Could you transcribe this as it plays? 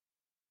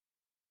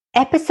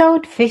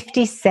Episode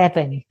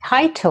 57,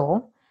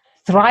 title,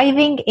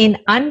 Thriving in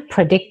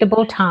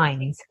Unpredictable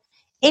Times.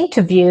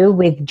 Interview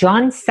with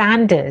John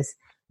Sanders,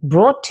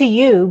 brought to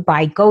you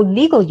by Go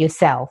Legal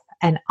Yourself,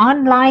 an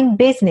online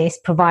business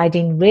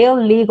providing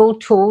real legal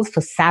tools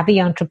for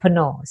savvy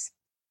entrepreneurs.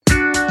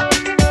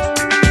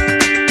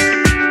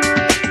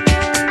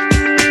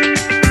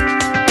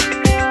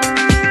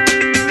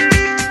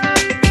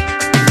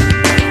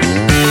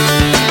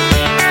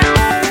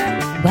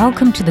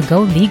 Welcome to the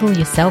Go Legal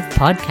Yourself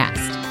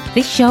podcast.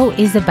 This show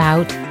is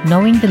about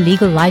knowing the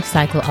legal life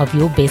cycle of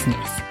your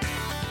business.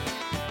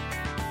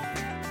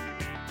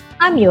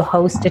 I'm your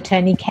host,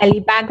 Attorney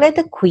Kelly Bagler,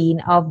 the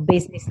Queen of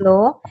Business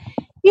Law.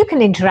 You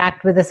can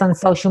interact with us on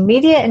social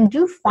media and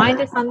do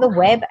find us on the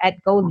web at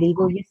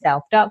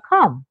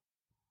golegalyourself.com.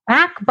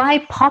 Back by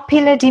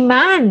popular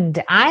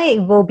demand,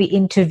 I will be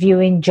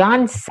interviewing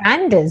John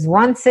Sanders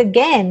once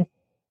again,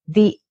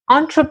 the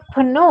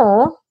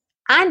entrepreneur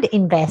and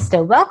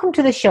investor. Welcome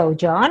to the show,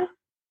 John.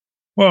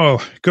 Well,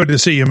 good to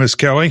see you, Miss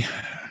Kelly.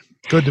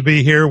 Good to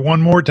be here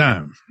one more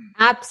time.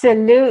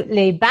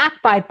 Absolutely.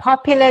 Back by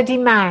popular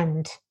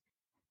demand.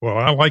 Well,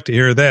 I like to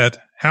hear that.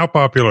 How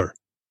popular?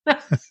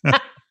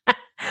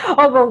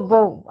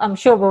 Well, I'm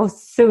sure we'll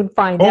soon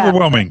find out.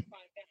 Overwhelming.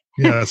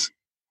 Yes.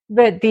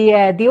 But the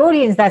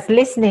audience that's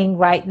listening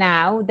right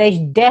now, they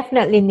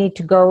definitely need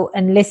to go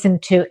and listen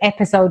to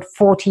episode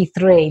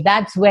 43.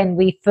 That's when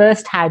we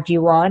first had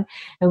you on,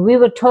 and we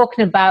were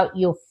talking about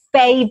your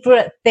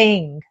favorite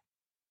thing,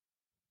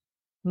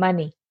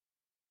 money.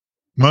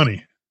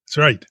 Money. That's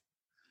right.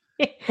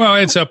 Well,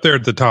 it's up there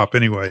at the top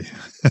anyway.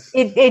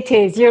 It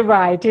is. You're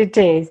right. It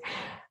is.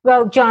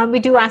 Well, John, we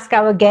do ask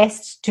our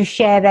guests to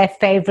share their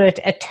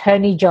favorite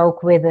attorney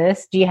joke with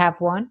us. Do you have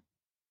one?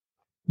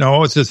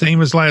 No, it's the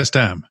same as last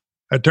time.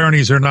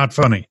 Attorneys are not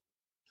funny.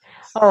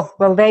 Oh,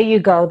 well, there you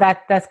go.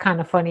 That's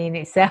kind of funny in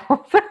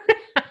itself.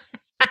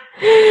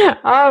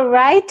 All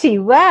righty.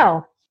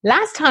 Well,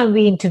 last time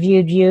we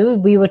interviewed you,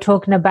 we were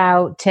talking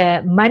about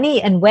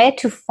money and where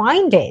to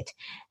find it.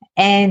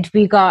 And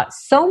we got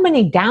so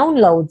many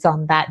downloads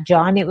on that,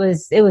 John. It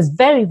was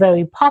very,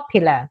 very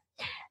popular.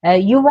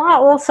 You are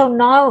also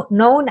now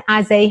known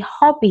as a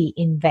hobby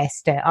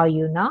investor, are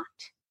you not?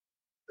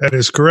 That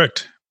is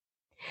correct.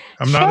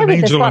 I'm not an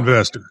angel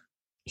investor.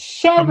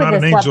 Share with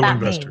us what that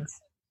means.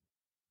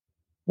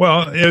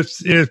 Well,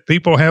 if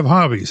people have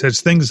hobbies, it's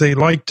things they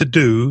like to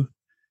do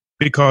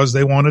because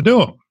they want to do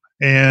them.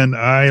 And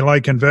I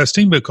like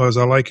investing because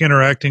I like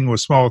interacting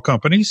with small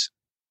companies.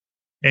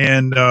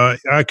 And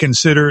I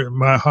consider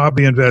my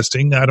hobby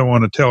investing, I don't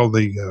want to tell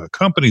the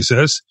companies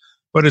this,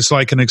 but it's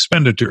like an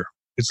expenditure.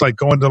 It's like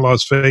going to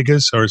Las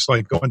Vegas, or it's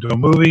like going to a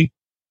movie,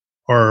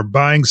 or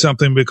buying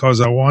something because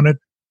I want it.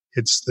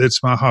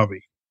 It's my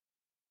hobby.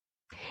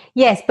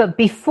 Yes, but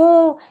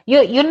before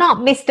you're not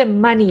Mr.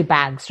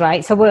 Moneybags,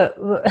 right?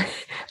 So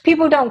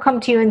people don't come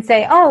to you and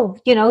say, "Oh,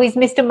 he's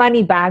Mr.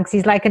 Moneybags.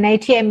 He's like an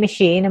ATM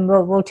machine, and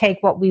we'll take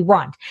what we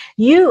want."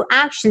 You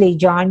actually,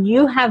 John,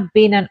 you have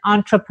been an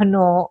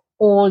entrepreneur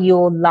all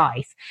your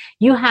life.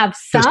 You have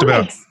some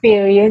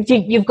experience.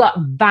 You've got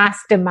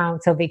vast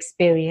amounts of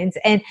experience,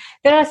 and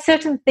there are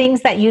certain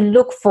things that you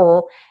look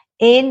for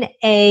in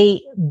a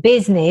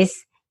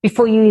business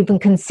before you even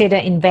consider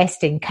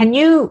investing. Can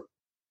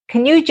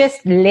you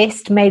just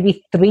list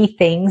maybe 3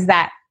 things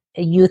that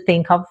you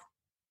think of?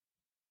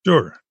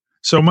 Sure.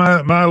 So my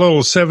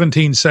little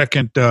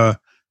 17-second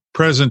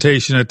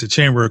presentation at the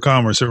Chamber of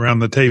Commerce around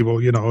the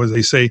table, as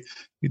they say,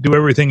 you do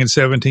everything in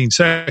 17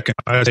 seconds.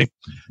 I say,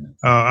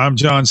 I'm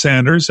John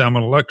Sanders. I'm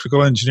an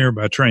electrical engineer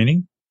by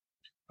training.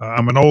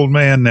 I'm an old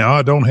man now.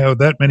 I don't have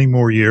that many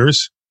more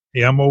years.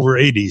 Yeah, I'm over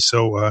 80,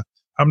 so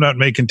I'm not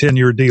making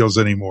 10-year deals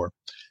anymore.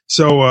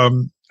 So,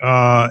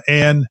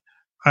 and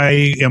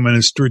I am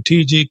a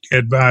strategic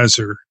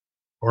advisor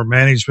or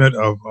management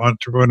of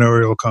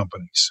entrepreneurial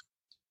companies.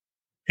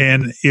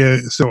 And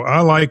so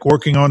I like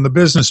working on the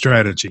business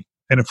strategy.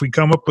 And if we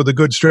come up with a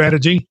good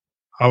strategy,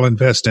 I'll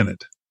invest in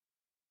it.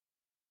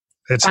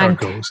 That's how it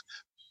goes.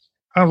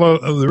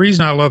 The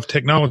reason I love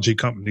technology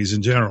companies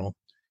in general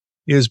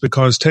is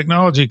because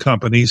technology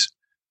companies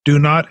do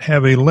not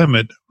have a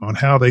limit on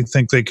how they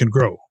think they can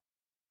grow.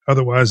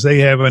 Otherwise, they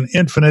have an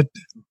infinite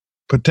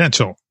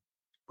potential,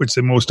 which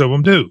most of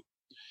them do.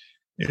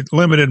 It's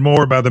limited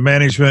more by the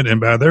management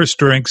and by their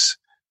strengths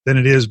than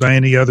it is by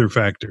any other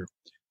factor.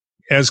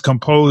 As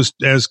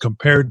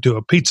compared to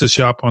a pizza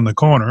shop on the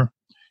corner,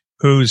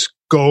 whose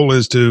goal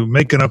is to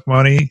make enough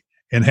money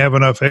and have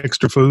enough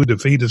extra food to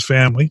feed his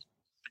family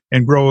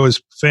and grow his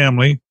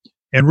family,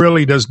 and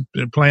really doesn't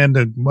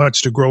plan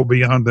much to grow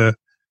beyond the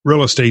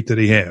real estate that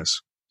he has.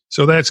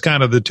 So that's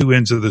kind of the 2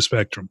 ends of the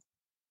spectrum.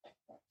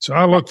 So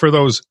I look for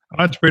those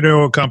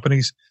entrepreneurial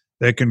companies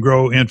that can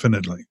grow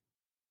infinitely.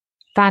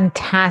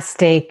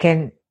 Fantastic.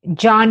 And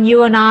John,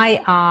 you and I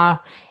are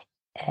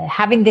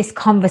having this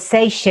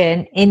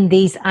conversation in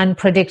these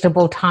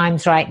unpredictable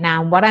times right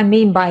now. And what I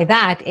mean by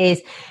that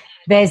is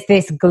there's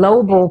this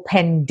global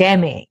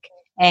pandemic,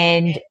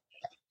 and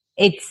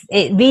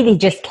it really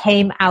just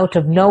came out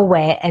of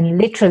nowhere and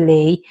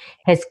literally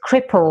has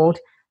crippled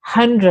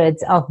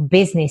hundreds of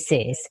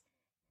businesses.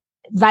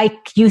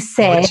 Like you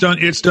said,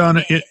 it's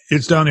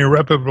done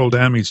irreparable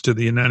damage to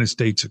the United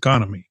States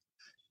economy.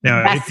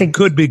 Now, it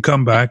could be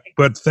come back,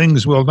 but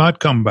things will not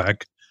come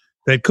back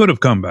that could have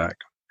come back.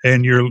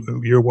 And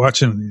you're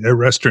watching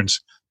restaurants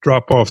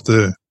drop off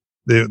the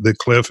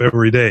cliff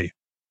every day.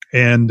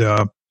 And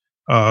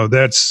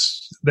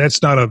that's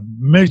not a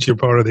major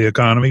part of the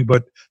economy,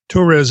 but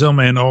tourism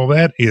and all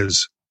that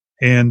is.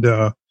 And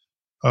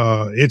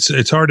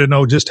it's hard to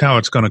know just how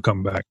it's going to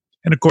come back.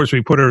 And of course,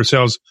 we put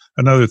ourselves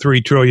another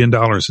 $3 trillion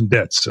in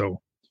debt.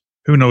 So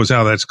who knows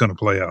how that's going to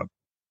play out.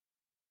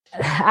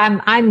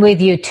 I'm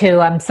with you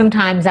too.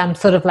 Sometimes I'm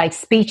sort of like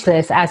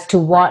speechless as to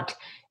what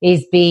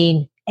is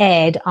being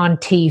aired on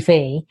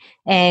TV.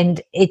 And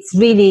it's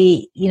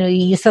really,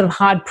 you're sort of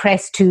hard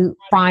pressed to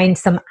find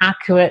some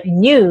accurate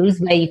news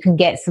where you can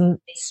get some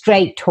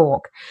straight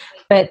talk.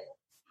 But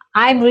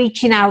I'm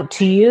reaching out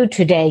to you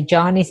today,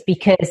 John, is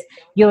because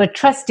you're a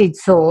trusted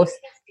source.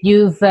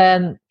 You've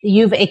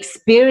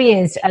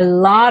experienced a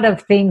lot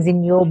of things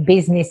in your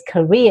business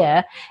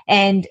career.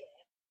 And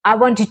I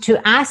wanted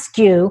to ask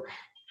you,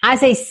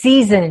 as a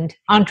seasoned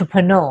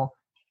entrepreneur,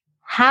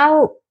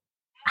 how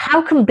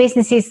can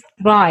businesses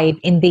thrive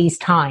in these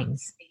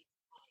times?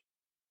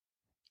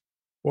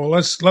 Well,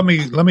 let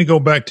me go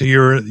back to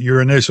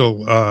your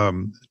initial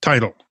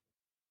title,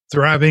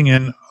 Thriving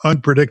in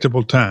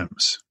Unpredictable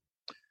Times.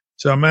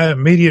 So my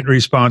immediate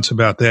response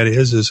about that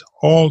is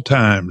all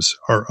times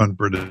are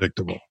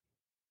unpredictable.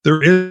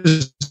 There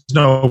is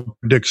no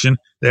prediction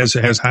that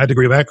has a high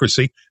degree of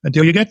accuracy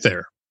until you get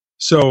there.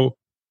 So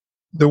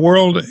the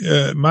world,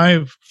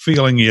 my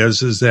feeling is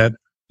that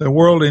the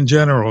world in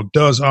general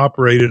does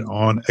operate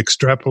on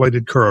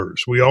extrapolated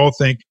curves. We all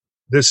think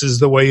this is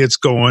the way it's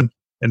going,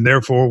 and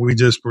therefore we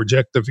just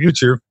project the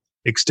future,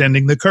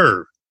 extending the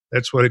curve.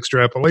 That's what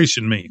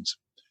extrapolation means.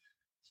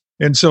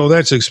 And so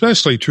that's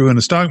especially true in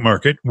the stock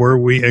market, where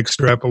we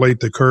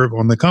extrapolate the curve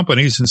on the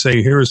companies and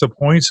say, here's the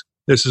points.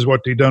 This is what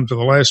they've done for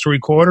the last 3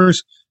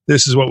 quarters.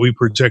 This is what we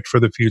project for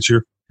the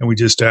future. And we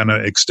just kind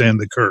of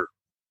extend the curve.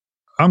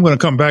 I'm going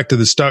to come back to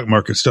the stock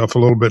market stuff a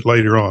little bit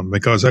later on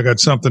because I got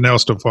something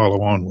else to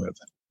follow on with.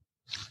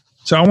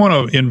 So I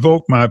want to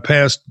invoke my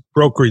past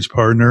brokerage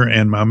partner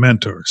and my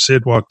mentor,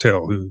 Sid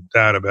Wachtell, who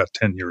died about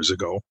 10 years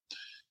ago.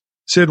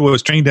 Sid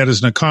was trained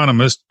as an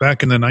economist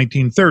back in the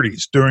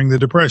 1930s during the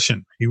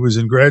Depression. He was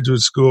in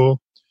graduate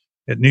school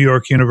at New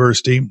York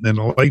University in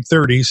the late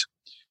 30s.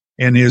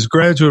 And his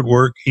graduate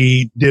work,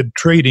 he did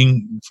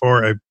trading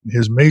for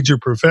his major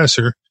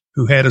professor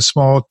who had a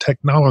small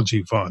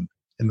technology fund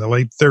in the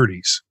late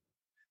 30s.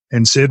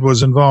 And Sid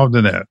was involved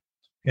in that.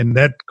 And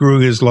that grew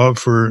his love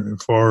for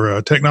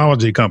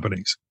technology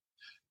companies.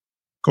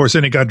 Of course,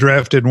 then he got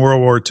drafted in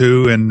World War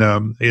II, and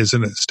as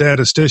a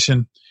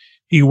statistician,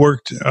 he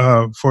worked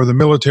for the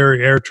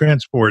Military Air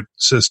Transport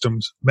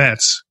Systems,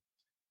 METS,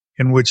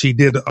 in which he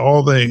did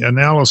all the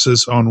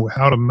analysis on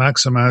how to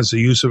maximize the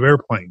use of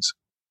airplanes.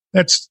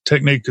 That's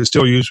technique that's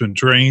still used in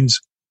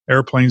trains,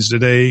 airplanes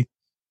today.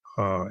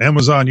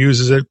 Amazon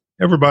uses it.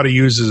 Everybody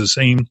uses the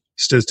same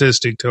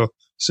statistical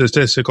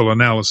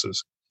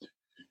analysis.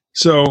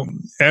 So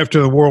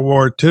after the World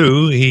War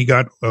II, he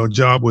got a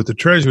job with the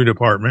Treasury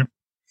Department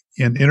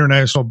in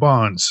international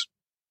bonds.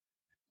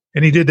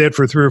 And he did that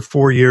for 3 or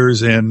 4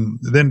 years and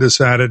then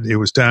decided it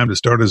was time to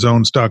start his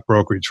own stock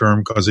brokerage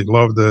firm because he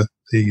loved the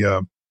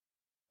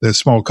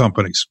small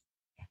companies.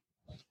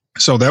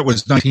 So that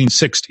was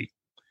 1960.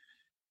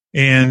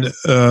 And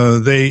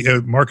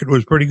the market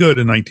was pretty good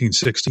in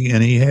 1960,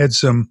 and he had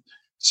some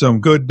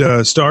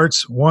good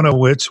starts, one of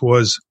which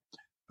was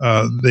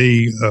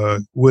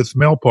with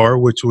Melpar,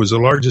 which was the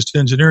largest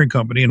engineering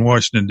company in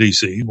Washington,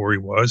 D.C., where he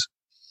was.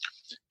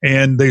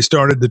 And they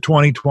started the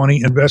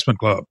 2020 Investment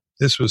Club.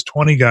 This was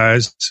 20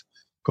 guys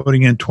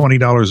putting in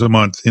 $20 a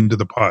month into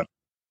the pot.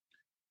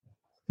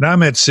 Now, I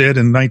met Sid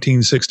in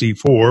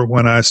 1964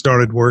 when I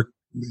started work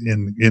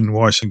in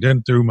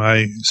Washington through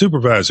my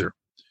supervisor,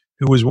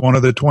 who was one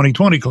of the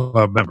 2020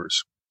 Club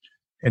members.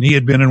 And he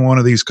had been in one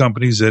of these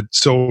companies that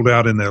sold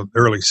out in the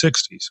early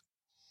 60s.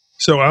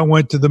 So I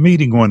went to the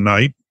meeting one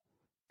night,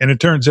 and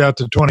it turns out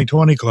the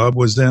 2020 Club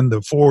was then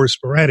the 4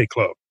 Sporadic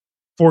Club.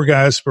 4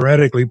 guys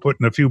sporadically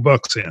putting a few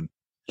bucks in.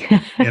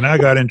 And I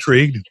got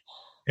intrigued,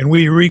 and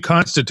we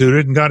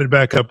reconstituted and got it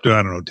back up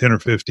to, 10 or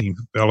 15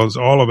 fellows,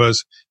 all of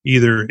us,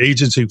 either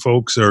agency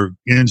folks or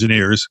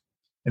engineers,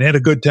 and had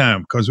a good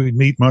time because we'd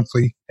meet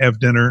monthly, have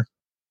dinner,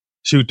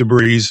 shoot the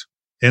breeze,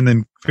 and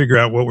then figure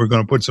out what we're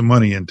going to put some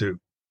money into.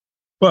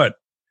 But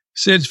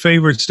Sid's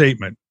favorite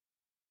statement,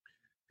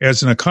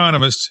 as an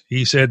economist,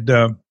 he said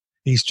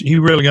he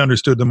really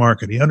understood the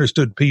market. He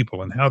understood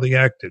people and how they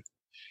acted.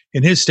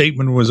 And his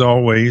statement was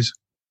always,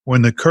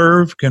 when the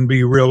curve can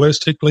be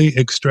realistically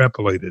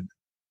extrapolated,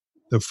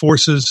 the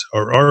forces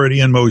are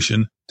already in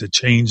motion to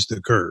change the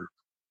curve.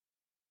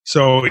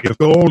 So if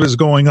gold is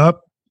going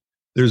up,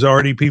 there's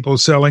already people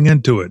selling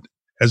into it,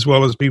 as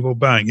well as people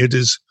buying. It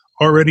is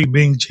already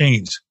being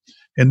changed.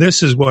 And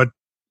this is what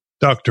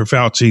Dr.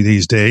 Fauci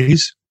these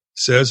days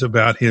says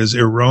about his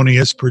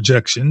erroneous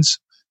projections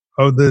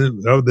of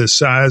the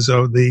size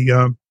of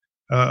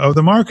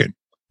the market.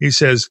 He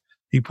says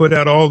he put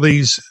out all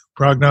these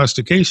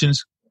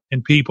prognostications,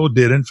 and people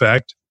did in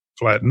fact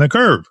flatten the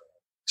curve.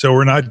 So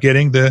we're not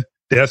getting the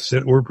deaths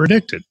that were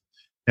predicted.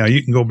 Now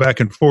you can go back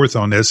and forth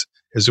on this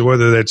as to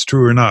whether that's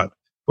true or not,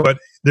 but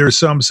there's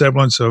some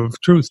semblance of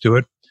truth to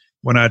it.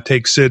 When I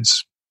take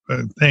Sid's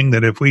thing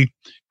that if we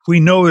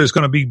know there's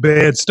going to be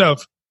bad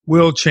stuff,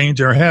 we'll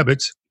change our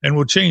habits and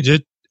we'll change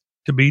it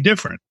to be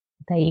different.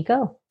 There you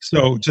go.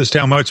 So just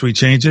how much we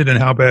change it and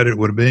how bad it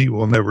would be,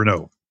 we'll never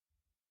know.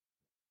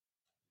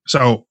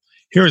 So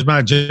here's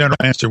my general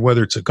answer,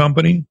 whether it's a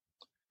company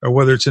or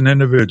whether it's an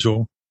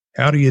individual.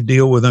 How do you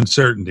deal with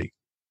uncertainty?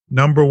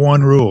 Number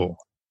one rule,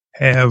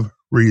 have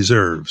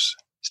reserves.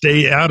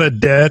 Stay out of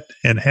debt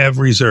and have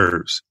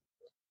reserves.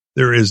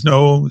 There is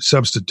no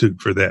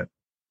substitute for that.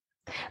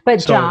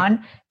 But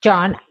John,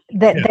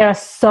 there are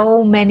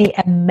so many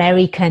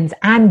Americans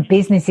and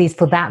businesses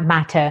for that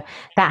matter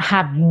that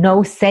have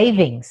no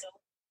savings.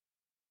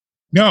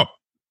 No.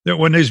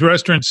 When these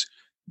restaurants,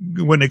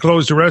 when they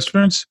close the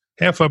restaurants,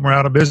 half of them are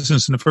out of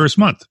business in the first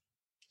month.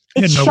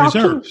 It's no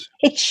shocking. Reserves.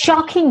 It's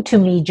shocking to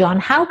me, John.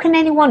 How can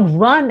anyone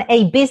run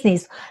a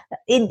business,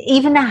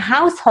 even a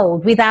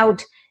household,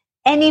 without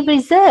any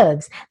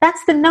reserves?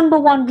 That's the number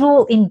one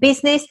rule in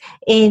business,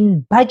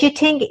 in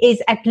budgeting,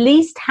 is at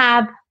least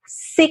have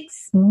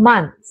 6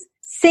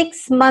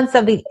 months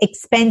of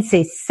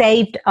expenses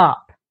saved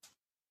up.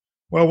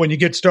 Well, when you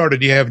get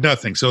started, you have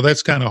nothing. So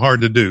that's kind of hard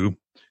to do.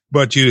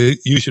 But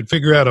you should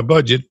figure out a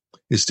budget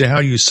as to how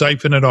you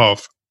siphon it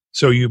off.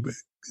 So you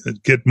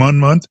get 1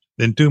 month,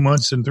 then 2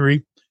 months, and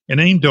 3, and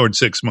aim toward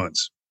 6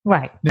 months.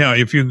 Right. Now,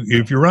 if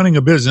you're running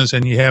a business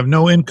and you have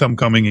no income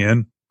coming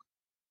in,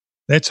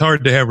 that's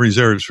hard to have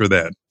reserves for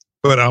that.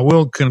 But I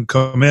will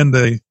commend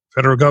the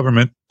federal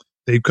government.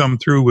 They've come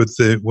through with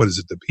the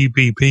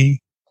PPP,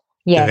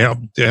 yes,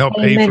 to help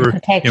pay for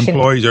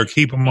employees or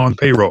keep them on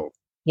payroll.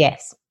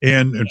 Yes.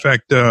 And in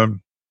fact,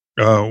 one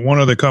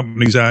of the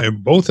companies,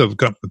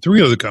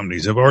 three of the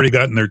companies have already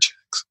gotten their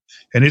checks,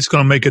 and it's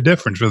going to make a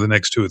difference for the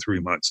next 2 or 3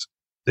 months.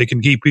 They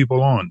can keep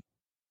people on.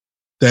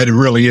 That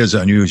really is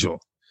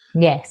unusual.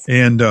 Yes.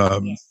 And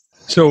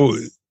so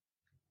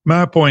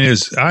my point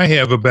is, I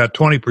have about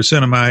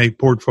 20% of my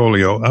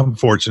portfolio. I'm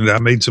fortunate. I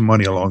made some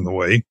money along the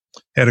way,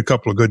 had a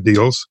couple of good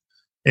deals,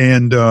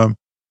 and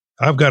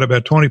I've got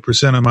about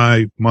 20% of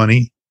my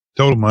money,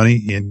 total money,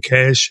 in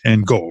cash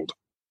and gold.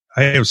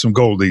 I have some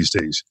gold these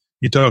days.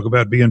 You talk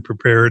about being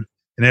prepared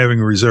and having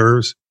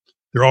reserves.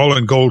 They're all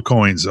in gold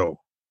coins, though,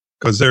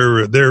 because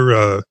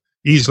they're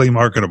easily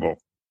marketable.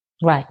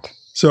 Right.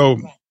 So,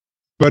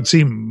 but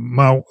see,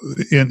 my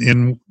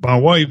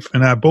wife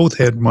and I both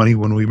had money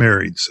when we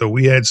married, so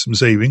we had some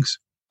savings,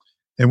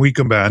 and we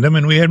combined them,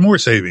 and we had more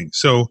savings.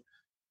 So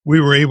we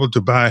were able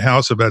to buy a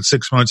house about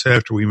 6 months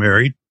after we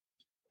married,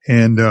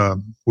 and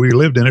we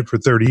lived in it for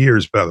 30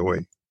 years, by the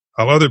way.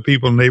 While other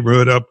people in the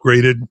neighborhood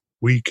upgraded,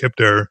 we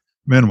kept our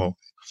minimal.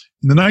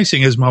 And the nice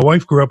thing is my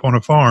wife grew up on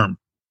a farm,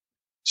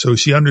 so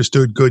she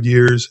understood good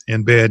years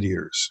and bad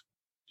years.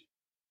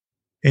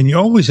 And you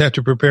always have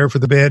to prepare for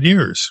the bad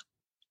years.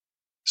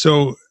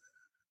 So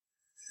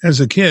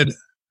as a kid,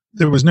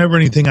 there was never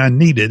anything I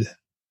needed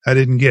I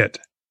didn't get.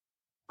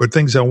 But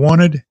things I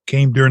wanted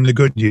came during the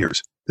good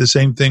years. The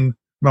same thing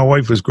my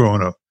wife was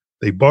growing up.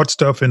 They bought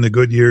stuff in the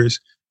good years.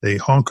 They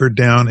hunkered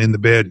down in the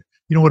bad.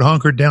 You know what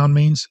hunkered down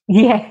means?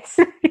 Yes.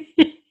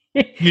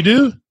 You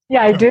do?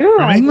 Yeah, I do.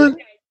 From England?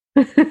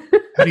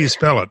 How do you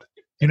spell it?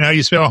 You know how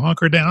you spell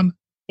hunker down?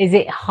 Is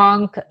it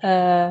honk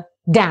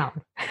down?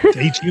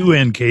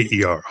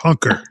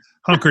 Hunker.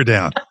 Hunker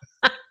down.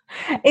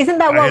 Isn't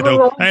that what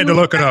I had to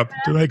look it up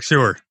to make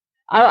sure.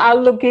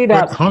 I'll look it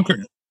up.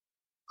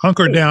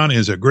 Hunker down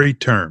is a great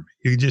term.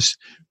 You just,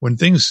 when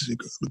things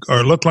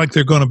look like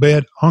they're going to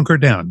bad, hunker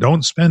down.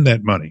 Don't spend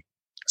that money.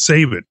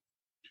 Save it.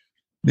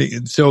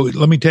 So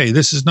let me tell you,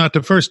 this is not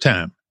the first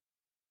time.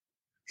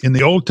 In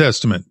the Old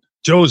Testament,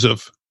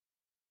 Joseph,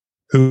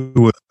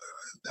 now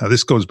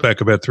this goes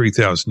back about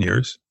 3,000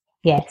 years.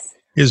 Yes.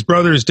 His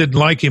brothers didn't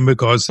like him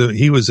because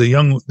he was the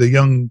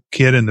young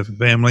kid in the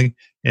family,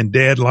 and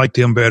Dad liked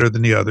him better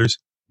than the others.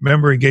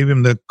 Remember, he gave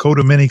him the coat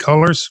of many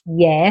colors?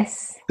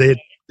 Yes.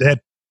 That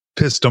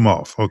pissed him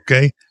off,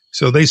 okay?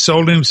 So they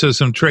sold him to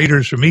some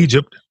traders from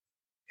Egypt,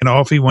 and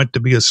off he went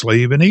to be a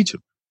slave in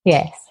Egypt.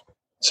 Yes.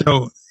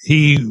 So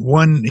he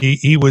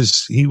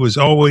was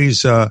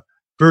always a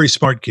very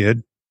smart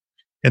kid.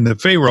 And the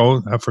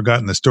Pharaoh, I've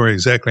forgotten the story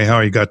exactly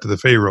how he got to the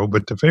Pharaoh,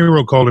 but the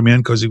Pharaoh called him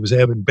in because he was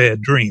having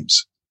bad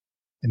dreams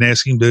and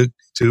asked him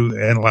to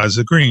analyze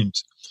the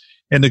dreams.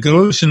 And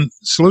the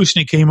solution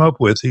he came up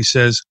with, he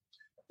says,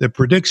 the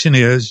prediction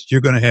is you're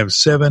going to have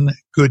 7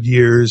 good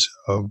years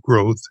of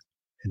growth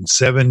and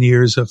 7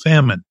 years of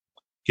famine.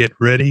 Get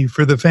ready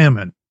for the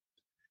famine.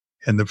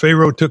 And the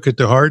Pharaoh took it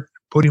to heart,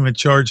 put him in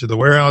charge of the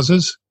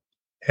warehouses,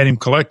 had him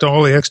collect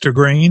all the extra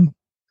grain.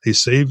 They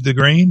saved the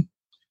grain.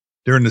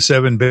 During the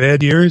 7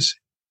 bad years,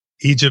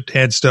 Egypt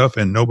had stuff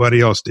and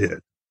nobody else did.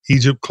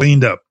 Egypt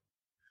cleaned up.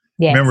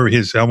 Yes. Remember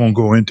I won't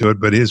go into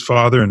it, but his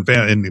father and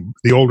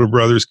the older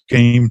brothers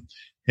came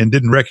and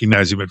didn't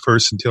recognize him at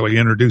first until he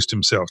introduced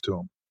himself to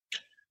them.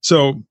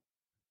 So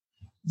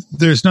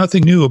there's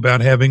nothing new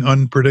about having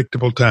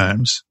unpredictable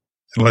times,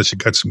 unless you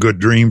got some good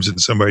dreams and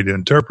somebody to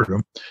interpret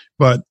them.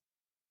 But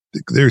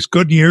there's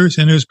good years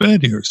and there's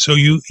bad years. So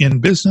you, in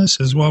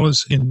business as well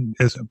as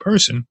as a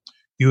person,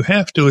 you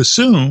have to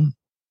assume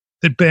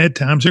that bad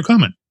times are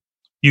coming.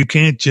 You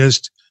can't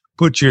just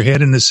put your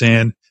head in the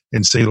sand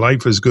and say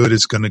life is good,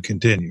 it's going to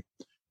continue.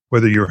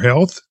 Whether your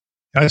health,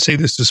 I say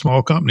this to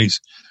small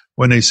companies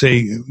when they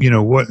say,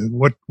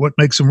 what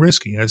makes them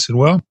risky? I said,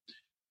 well,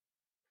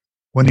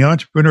 when the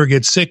entrepreneur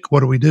gets sick, what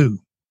do we do?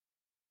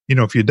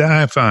 If you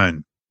die,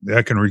 fine.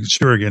 I can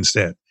insure against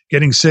that.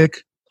 Getting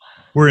sick,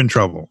 we're in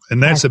trouble.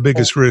 And that's the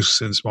biggest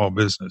risk in small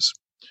business.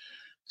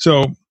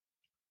 So,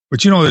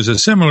 but there's a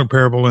similar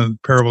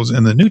parables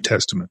in the New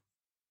Testament.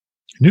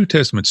 The New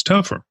Testament's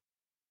tougher.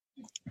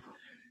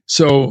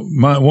 So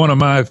one of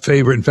my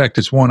favorite, in fact,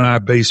 it's one I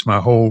base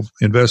my whole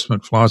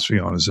investment philosophy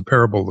on, is the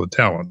parable of the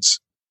talents.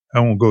 I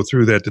won't go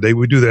through that today.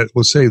 We do that.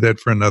 We'll save that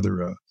for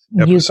another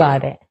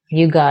episode.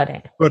 You got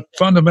it. But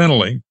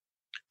fundamentally,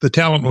 the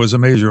talent was a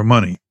measure of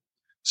money.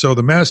 So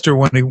the master,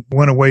 when he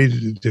went away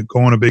to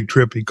go on a big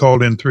trip, he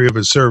called in 3 of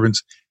his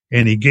servants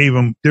and he gave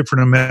them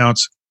different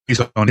amounts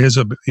based on his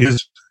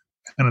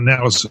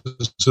analysis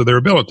of their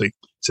ability.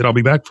 He said, I'll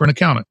be back for an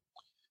accountant.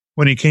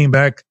 When he came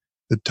back,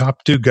 the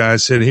top 2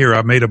 guys said, here,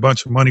 I made a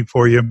bunch of money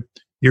for you.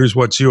 Here's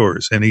what's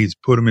yours. And he's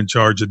put them in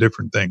charge of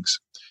different things.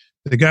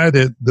 The guy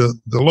that the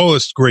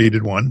lowest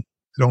graded one,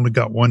 that only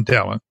got 1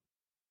 talent,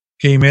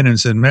 came in and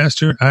said,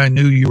 Master, I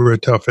knew you were a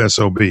tough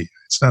SOB.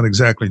 It's not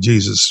exactly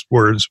Jesus'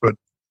 words, but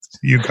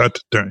you got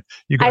to turn.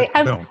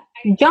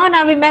 John,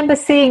 I remember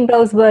seeing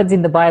those words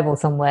in the Bible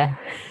somewhere.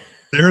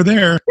 They're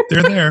there.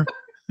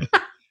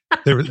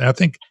 I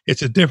think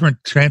it's a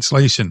different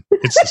translation.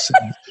 It's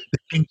the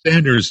King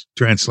Sanders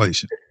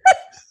translation.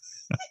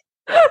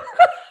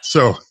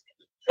 So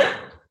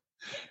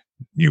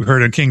you've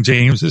heard of King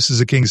James. This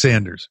is a King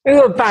Sanders.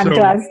 Oh,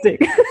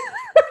 fantastic.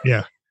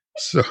 Yeah.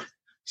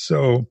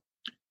 So,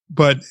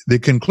 but the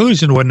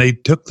conclusion when they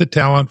took the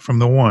talent from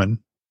the one,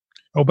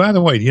 oh, by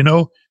the way,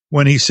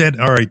 when he said,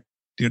 all right,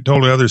 he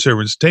told the other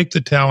servants, take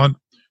the talent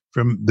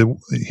from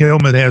him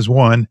that has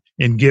 1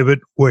 and give it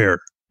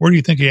where? Where do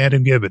you think he had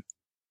him give it?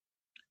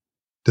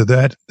 To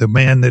the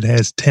man that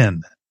has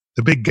 10,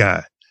 the big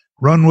guy.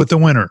 Run with the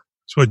winner.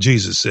 That's what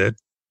Jesus said.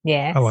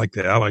 Yeah. I like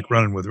that. I like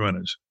running with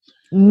winners.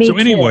 Me so too.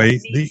 Anyway,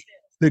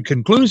 the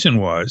conclusion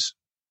was,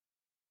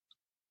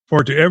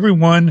 for to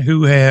everyone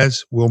who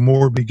has will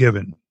more be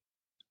given,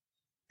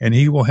 and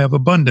he will have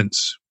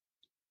abundance.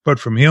 But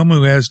from him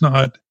who has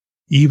not,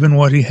 even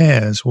what he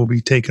has will be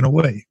taken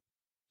away.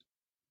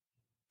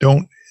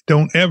 Don't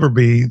ever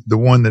be the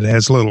one that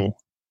has little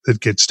that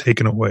gets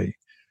taken away.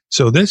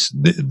 So those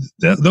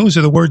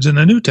are the words in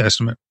the New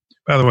Testament.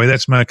 By the way,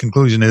 that's my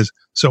conclusion, is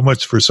so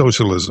much for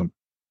socialism.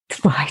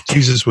 Right.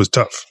 Jesus was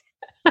tough.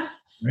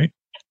 Right?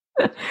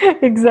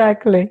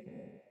 Exactly.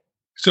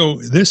 So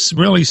this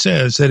really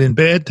says that in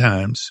bad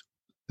times,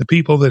 the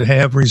people that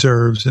have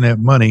reserves and have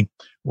money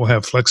will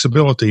have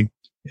flexibility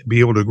and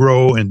be able to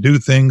grow and do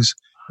things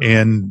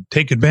and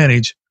take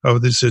advantage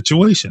of the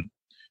situation.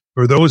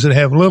 For those that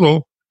have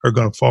little are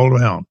going to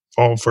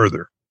fall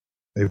further.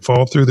 They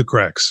fall through the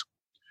cracks.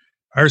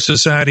 Our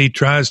society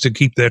tries to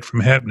keep that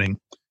from happening.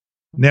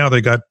 Now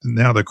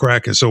the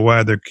crack is so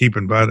wide they're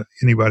keeping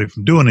anybody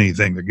from doing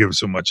anything that gives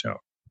so much out.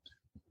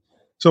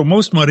 So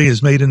most money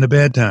is made in the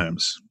bad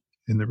times.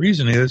 And the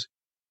reason is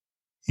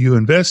you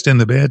invest in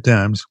the bad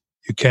times,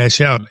 you cash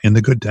out in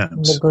the good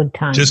times. The good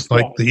times. Just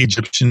like the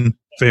Egyptian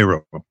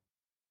Pharaoh.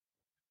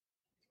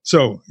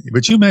 So,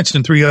 but you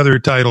mentioned 3 other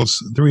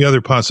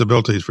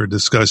possibilities for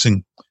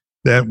discussing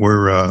that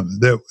were,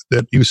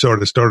 that you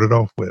sort of started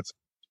off with.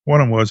 One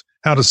of them was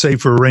how to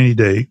save for a rainy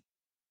day,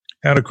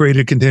 how to create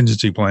a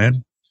contingency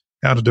plan,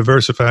 how to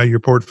diversify your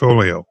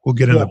portfolio. We'll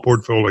get into the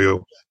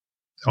portfolio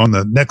on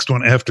the next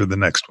one after the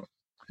next one.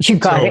 You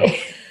got it.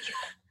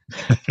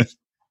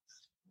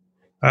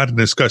 I'd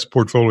discuss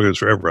portfolios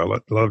forever. I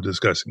love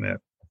discussing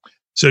that.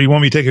 So you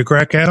want me to take a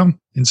crack at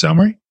them in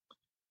summary?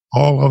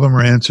 All of them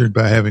are answered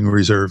by having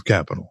reserve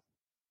capital.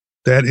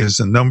 That is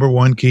the number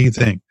one key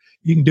thing.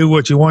 You can do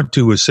what you want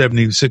to with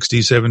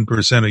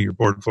 67% of your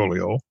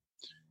portfolio.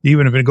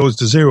 Even if it goes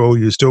to 0,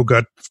 you still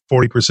got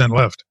 40%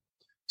 left.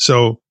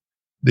 So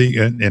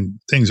and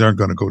things aren't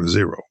going to go to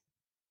 0.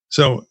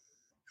 So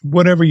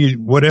whatever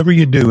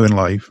you do in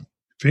life,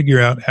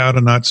 figure out how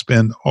to not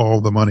spend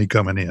all the money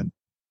coming in.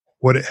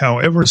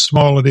 However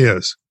small it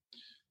is.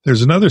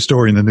 There's another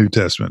story in the New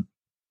Testament.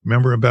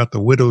 Remember about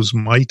the widow's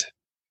mite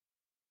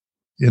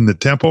in the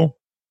temple?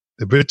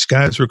 The rich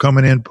guys were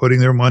coming in, putting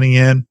their money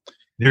in.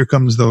 Here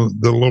comes the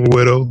little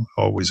widow,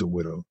 always a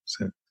widow.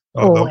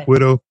 The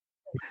widow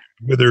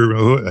with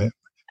her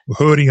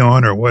hoodie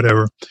on or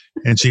whatever,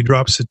 and she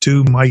drops the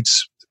 2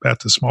 mites,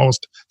 about the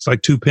smallest, it's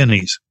like 2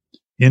 pennies,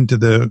 into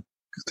the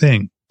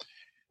thing.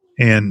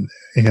 And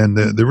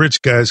the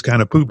rich guys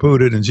kind of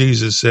poo-pooed it, and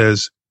Jesus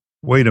says,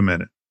 wait a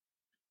minute.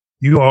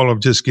 You all have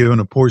just given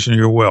a portion of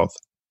your wealth.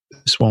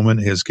 This woman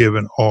has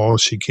given all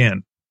she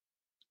can.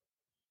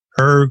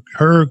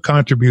 Her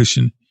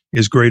contribution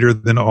is greater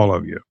than all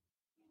of you.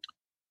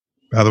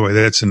 By the way,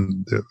 that's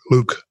in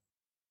Luke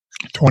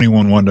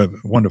 21,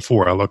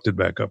 1-4. I looked it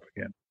back up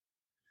again.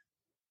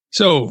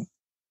 So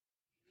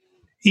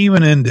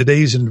even in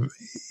today's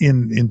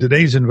in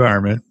today's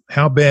environment,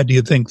 how bad do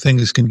you think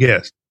things can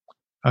get?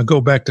 I'll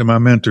go back to my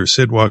mentor,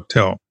 Sid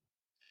Wachtell.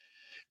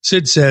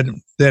 Sid said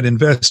that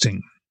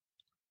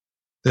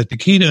the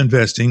key to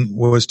investing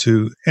was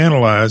to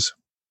analyze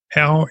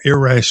how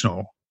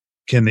irrational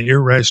can the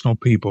irrational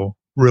people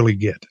really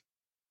get?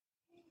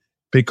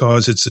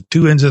 Because it's the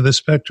two ends of the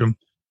spectrum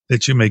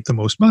that you make the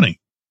most money.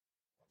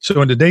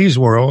 So in today's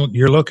world,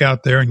 you look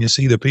out there and you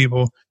see the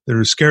people that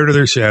are scared of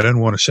their shadow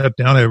and want to shut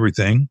down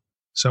everything.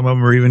 Some of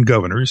them are even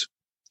governors.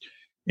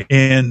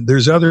 And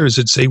there's others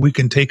that say we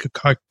can take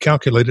a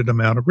calculated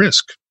amount of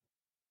risk.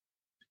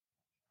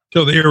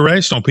 So the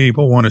irrational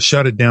people want to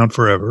shut it down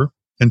forever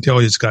until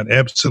it's got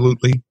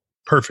absolutely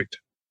perfect.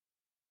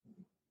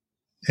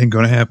 Ain't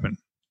going to happen.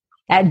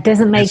 That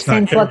doesn't make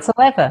sense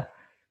whatsoever.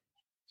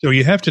 So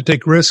you have to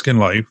take risk in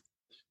life.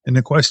 And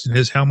the question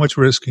is, how much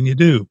risk can you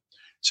do?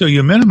 So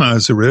you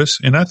minimize the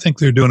risk. And I think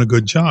they're doing a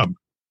good job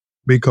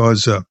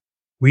because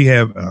we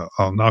have,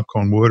 I'll knock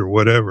on wood or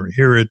whatever,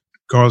 here at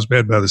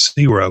Carlsbad by the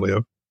Sea where I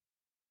live,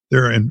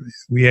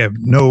 we have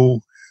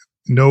no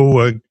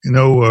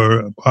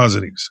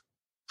positives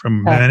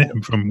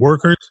from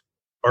workers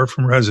or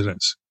from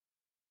residents.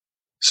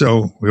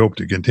 So we hope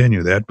to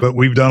continue that, but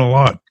we've done a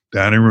lot.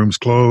 Dining rooms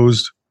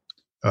closed.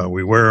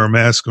 We wear our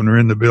masks when we're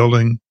in the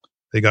building.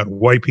 They got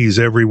wipies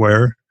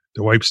everywhere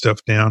to wipe stuff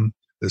down.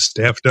 The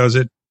staff does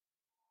it.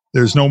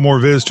 There's no more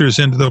visitors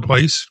into the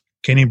place.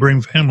 Can't even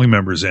bring family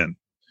members in.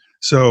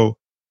 So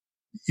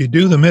you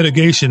do the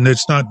mitigation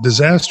that's not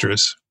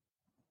disastrous,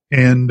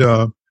 and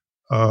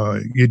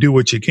you do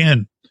what you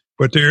can.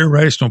 But there are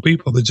irrational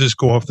people that just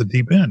go off the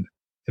deep end,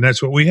 and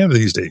that's what we have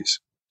these days.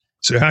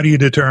 So how do you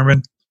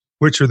determine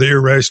which are the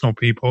irrational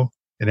people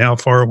and how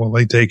far will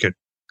they take it?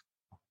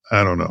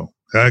 I don't know.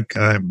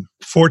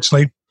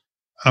 Fortunately,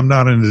 I'm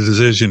not in the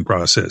decision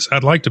process.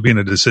 I'd like to be in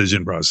a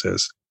decision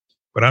process,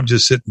 but I'm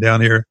just sitting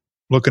down here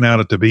looking out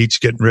at the beach,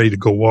 getting ready to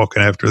go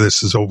walking after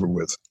this is over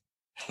with.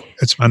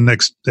 That's my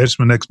next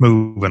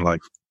move in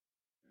life.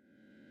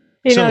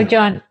 You know,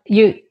 John,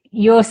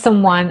 you're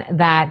someone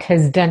that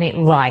has done it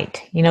right.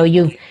 You know,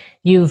 you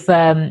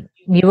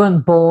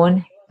weren't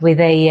born with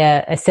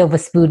a silver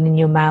spoon in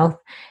your mouth.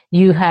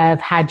 You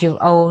have had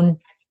your own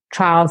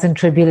trials and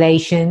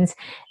tribulations,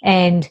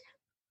 and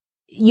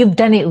you've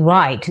done it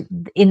right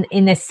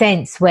in a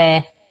sense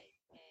where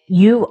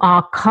you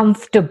are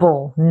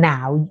comfortable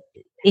now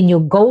in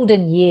your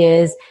golden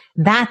years.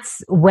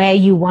 That's where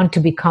you want to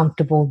be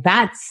comfortable.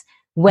 That's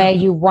where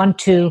you want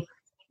to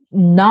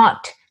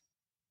not,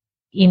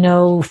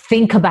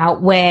 think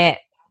about where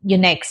your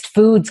next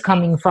food's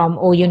coming from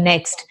or your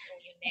next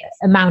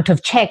amount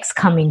of checks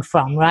coming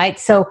from, right?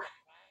 So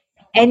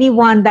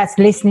anyone that's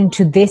listening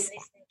to this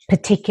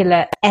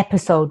particular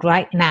episode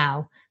right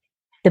now,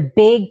 the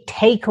big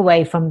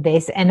takeaway from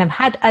this, and I've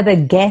had other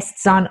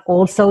guests on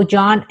also,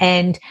 John,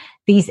 and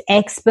these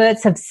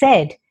experts have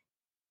said,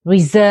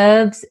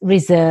 reserves,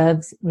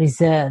 reserves,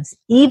 reserves.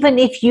 Even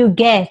if you're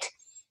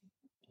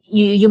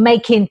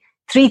making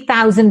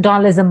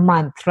 $3,000 a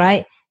month,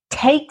 right?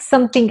 Take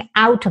something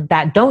out of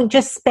that. Don't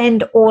just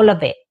spend all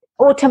of it.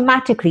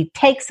 Automatically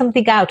take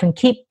something out and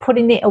keep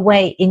putting it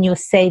away in your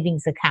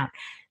savings account.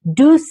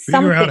 Do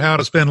something. Figure out how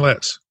to spend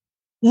less.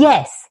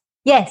 Yes.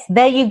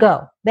 There you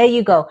go.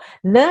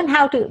 Learn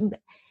how to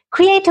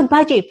create a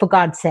budget, for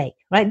God's sake,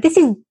 right? This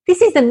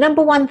is the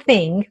number one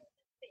thing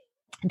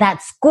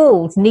that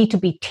schools need to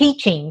be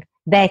teaching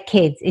their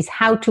kids is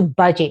how to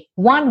budget.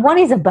 One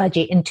is a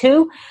budget, and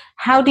two,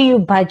 how do you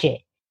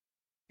budget?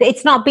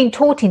 It's not being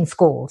taught in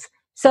schools.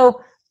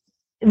 So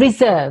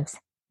reserves,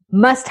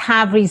 must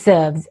have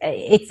reserves.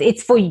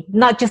 It's for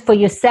not just for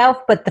yourself,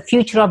 but the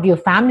future of your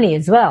family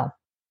as well.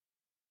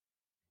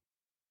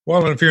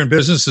 Well, if you're in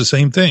business, the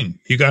same thing.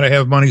 You got to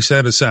have money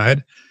set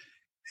aside.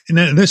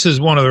 And this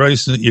is one of the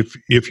reasons,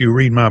 if you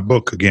read my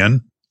book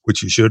again,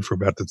 which you should for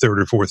about the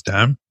third or fourth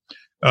time,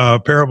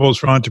 Parables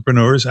for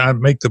Entrepreneurs, I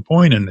make the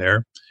point in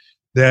there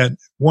that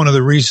one of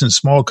the reasons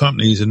small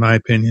companies, in my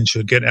opinion,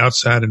 should get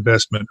outside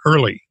investment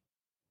early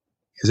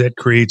is that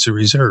creates a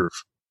reserve.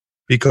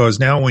 Because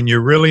now when you're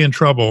really in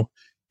trouble,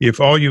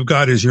 if all you've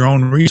got is your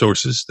own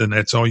resources, then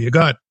that's all you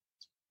got.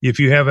 If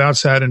you have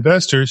outside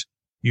investors,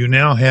 you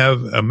now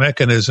have a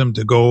mechanism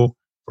to go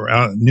for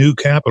new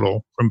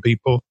capital from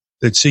people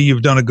that see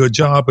you've done a good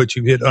job, but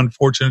you've hit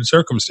unfortunate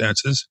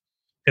circumstances,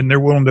 and they're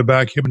willing to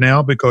back you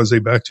now because they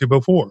backed you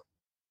before.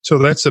 So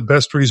that's the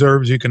best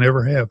reserves you can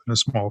ever have in a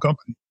small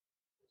company.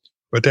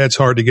 But that's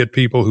hard to get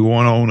people who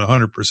want to own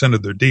 100%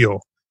 of their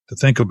deal to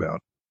think about.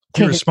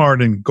 You're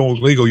smart and go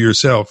legal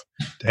yourself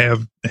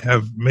to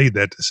have made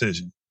that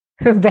decision.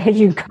 There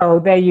you go.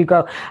 There you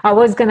go. I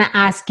was going to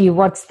ask you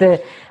what's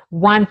the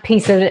one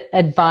piece of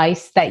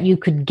advice that you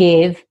could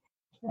give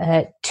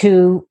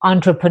to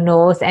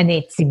entrepreneurs, and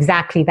it's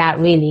exactly that.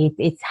 Really,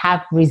 it's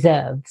have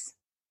reserves.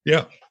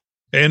 Yeah,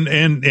 and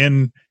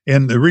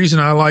the reason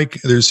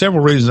there's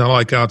several reasons I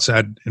like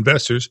outside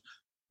investors.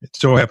 It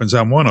so happens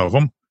I'm one of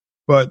them,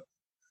 but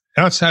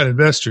outside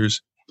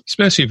investors,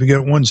 especially if you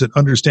get ones that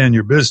understand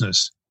your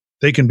business,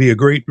 they can be a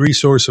great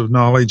resource of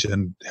knowledge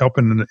and help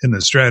in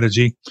the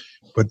strategy,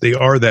 but they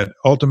are that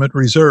ultimate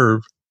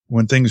reserve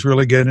when things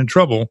really get in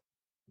trouble,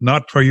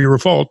 not for your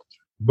fault,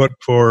 but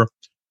for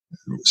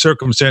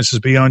circumstances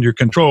beyond your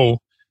control.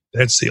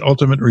 That's the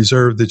ultimate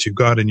reserve that you've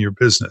got in your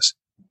business.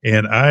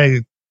 And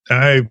I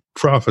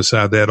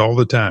prophesy that all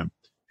the time.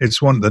 It's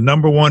the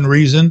number one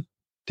reason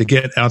to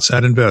get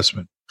outside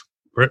investment,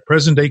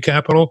 present day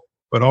capital,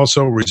 but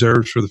also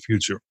reserves for the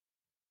future.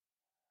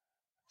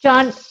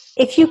 John,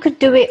 if you could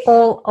do it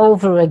all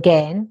over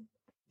again,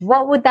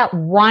 what would that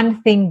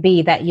one thing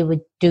be that you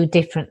would do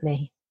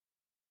differently?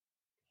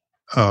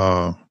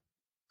 You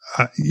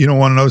don't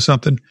want to know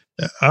something?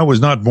 I was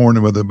not born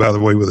with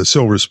a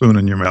silver spoon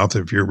in your mouth,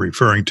 if you're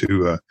referring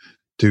to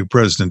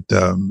President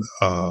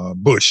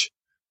Bush,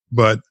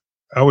 but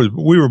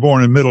we were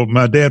born in the middle.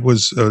 My dad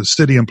was a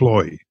city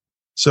employee.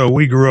 So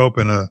we grew up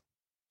in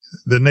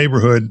the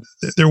neighborhood.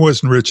 There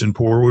wasn't rich and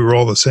poor. We were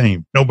all the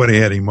same. Nobody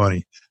had any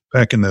money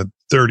back in the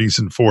 30s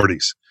and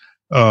 40s.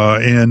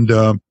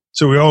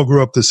 So we all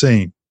grew up the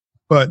same.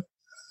 But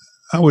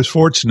I was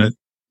fortunate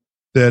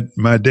that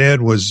my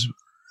dad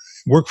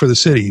worked for the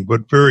city,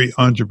 but very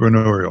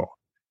entrepreneurial.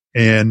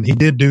 And he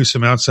did do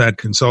some outside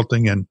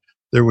consulting. And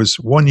there was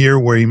one year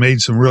where he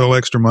made some real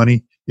extra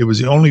money. It was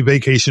the only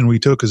vacation we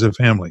took as a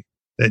family.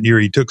 That year,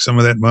 he took some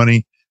of that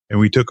money and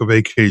we took a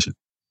vacation.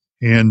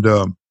 And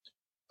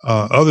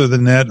other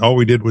than that, all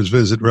we did was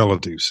visit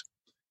relatives.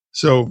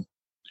 So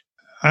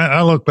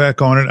I look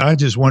back on it. I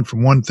just went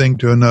from one thing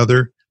to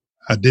another.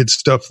 I did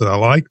stuff that I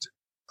liked.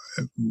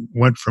 I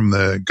went from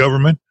the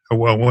government. I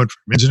went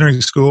from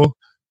engineering school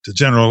to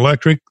General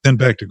Electric, then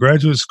back to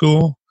graduate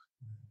school.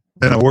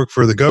 Then I worked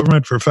for the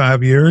government for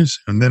 5 years.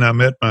 And then I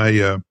met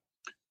my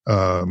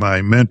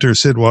mentor,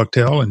 Sid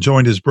Wachtell, and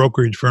joined his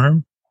brokerage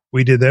firm.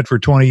 We did that for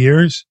 20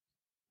 years.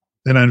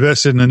 Then I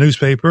invested in a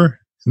newspaper.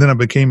 And then I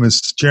became a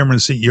chairman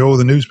and CEO of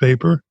the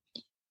newspaper.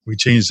 We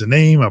changed the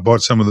name. I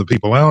bought some of the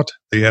people out.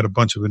 They had a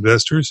bunch of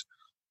investors.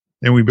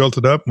 And we built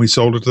it up and we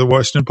sold it to the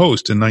Washington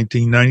Post in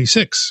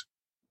 1996.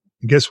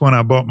 And guess when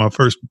I bought my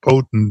first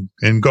boat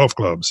and golf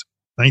clubs?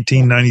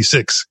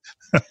 1996.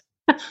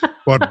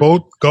 Bought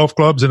boat, golf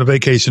clubs, and a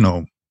vacation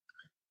home.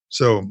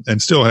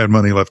 And still had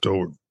money left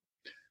over.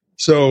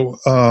 So,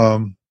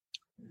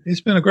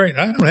 it's been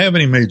I don't have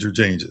any major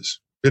changes.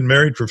 Been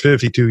married for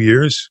 52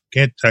 years.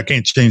 I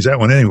can't change that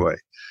one anyway.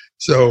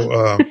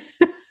 So,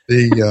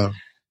 and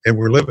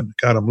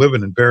I'm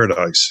living in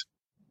paradise.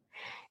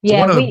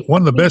 Yeah. So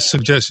one of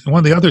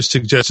the other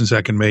suggestions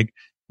I can make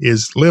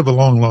is live a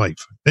long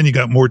life. Then you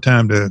got more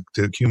time to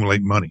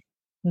accumulate money.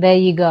 There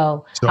you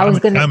go. So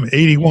I'm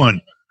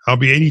 81. I'll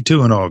be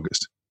 82 in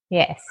August.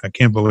 Yes. I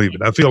can't believe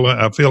it. I feel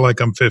like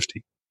I'm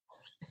 50.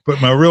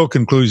 But my real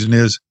conclusion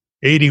is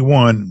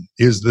 81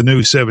 is the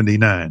new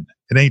 79.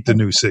 It ain't the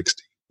new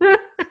 60.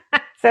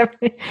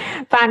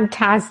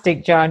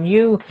 Fantastic, John.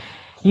 You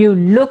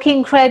look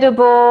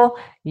incredible.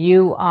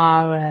 You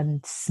are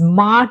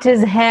smart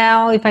as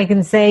hell, if I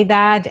can say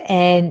that.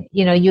 And,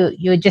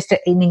 you're just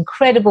an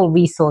incredible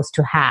resource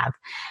to have.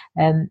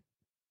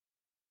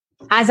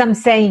 As I'm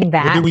saying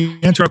that. Did we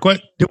answer our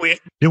question?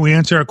 Did we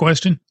answer our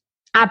question?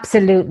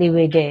 Absolutely,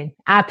 we did.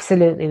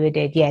 Absolutely, we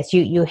did. Yes,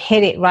 you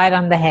hit it right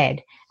on the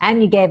head.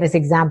 And you gave us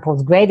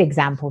examples, great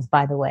examples,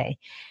 by the way.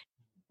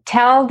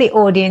 Tell the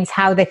audience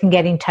how they can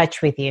get in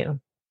touch with you.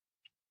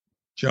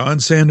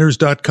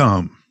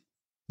 JohnSanders.com.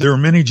 There are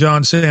many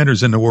John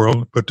Sanders in the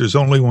world, but there's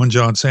only one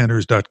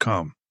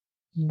JohnSanders.com.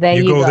 There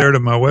you go. There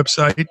to my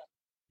website.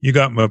 You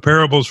got my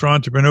parables for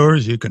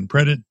entrepreneurs. You can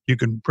print it. You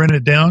can print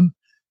it down,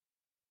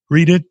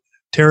 read it,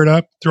 tear it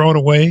up, throw it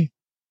away,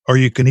 or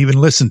you can even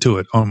listen to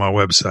it on my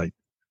website.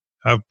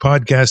 I've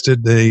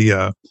podcasted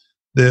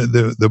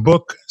the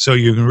book, so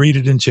you can read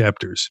it in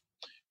chapters.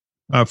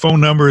 My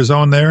phone number is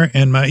on there,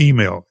 and my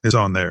email is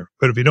on there.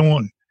 But if you don't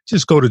want,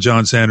 just go to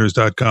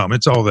johnsanders.com.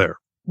 It's all there.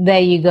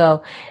 There you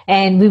go.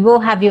 And we will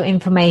have your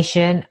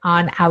information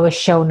on our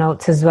show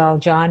notes as well,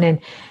 John. And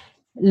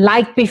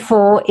like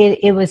before,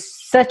 it was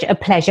such a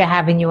pleasure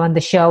having you on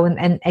the show.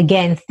 And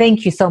again,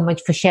 thank you so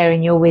much for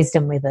sharing your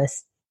wisdom with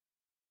us.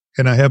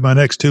 And I have my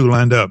next 2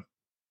 lined up.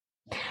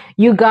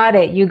 You got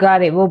it.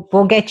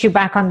 We'll get you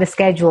back on the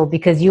schedule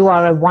because you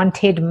are a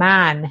wanted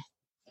man.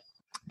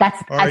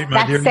 That's all right,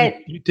 my dear.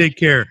 You take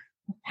care.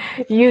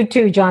 You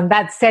too, John.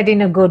 That's said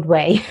in a good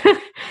way.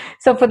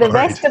 So for the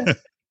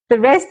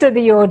rest of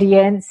the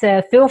audience,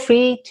 feel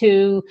free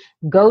to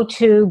go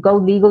to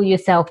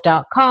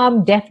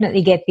golegalyourself.com.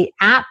 Definitely get the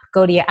app.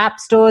 Go to your app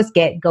stores,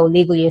 get Go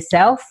Legal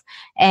Yourself,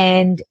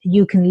 and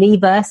you can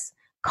leave us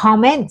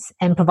comments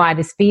and provide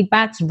us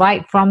feedbacks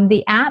right from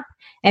the app.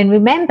 And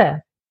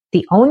remember,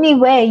 The only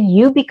way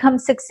you become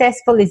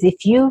successful is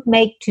if you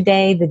make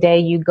today the day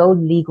you go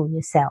legal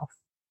yourself.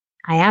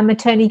 I am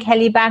Attorney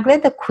Kelly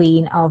Bagler, the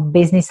Queen of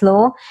Business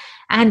Law.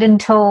 And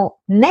until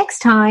next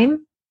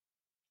time,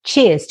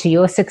 cheers to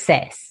your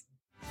success.